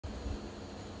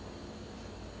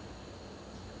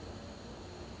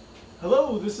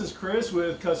Hello, this is Chris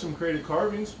with Custom Creative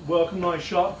Carvings. Welcome to my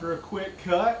shop for a quick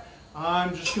cut.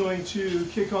 I'm just going to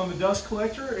kick on the dust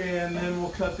collector and then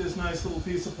we'll cut this nice little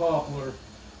piece of poplar.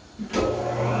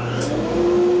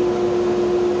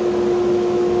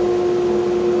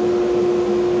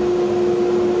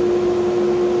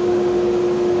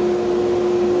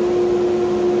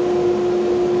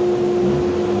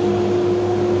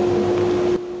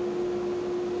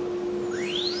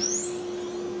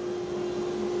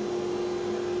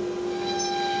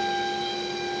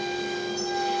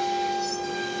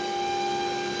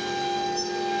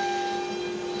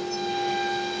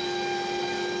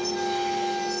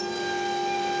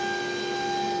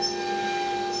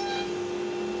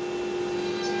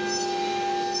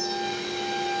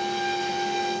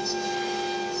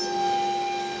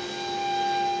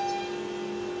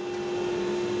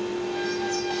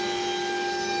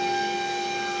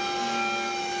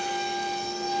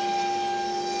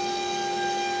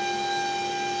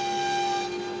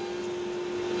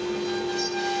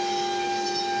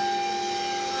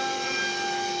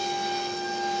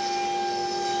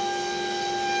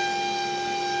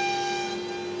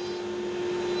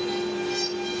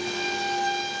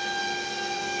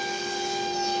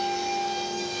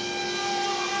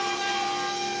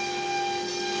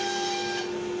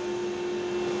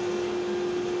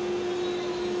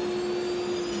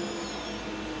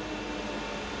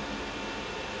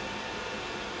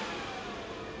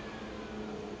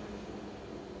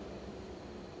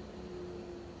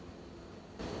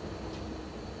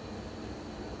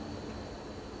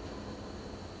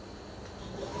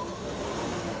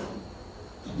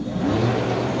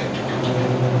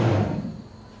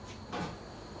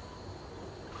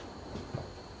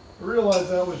 I realized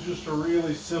that was just a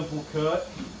really simple cut.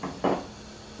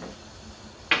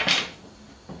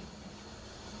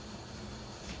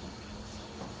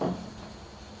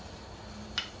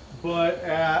 But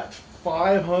at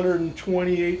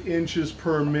 528 inches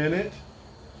per minute,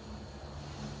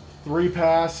 3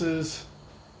 passes.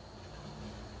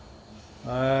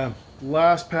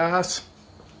 Last pass,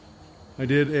 I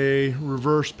did a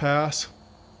reverse pass.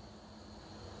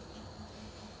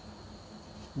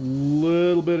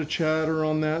 Little bit of chatter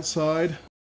on that side,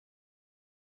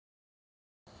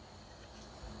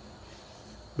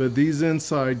 but these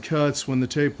inside cuts, when the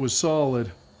tape was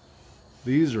solid,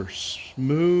 these are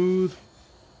smooth.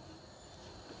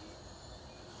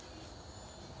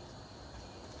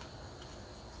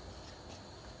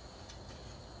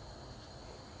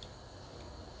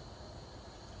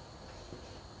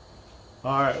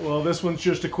 All right, well, this one's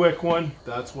just a quick one.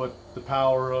 That's what the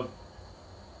power of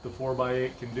the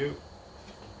 4x8 can do.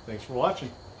 Thanks for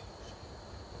watching.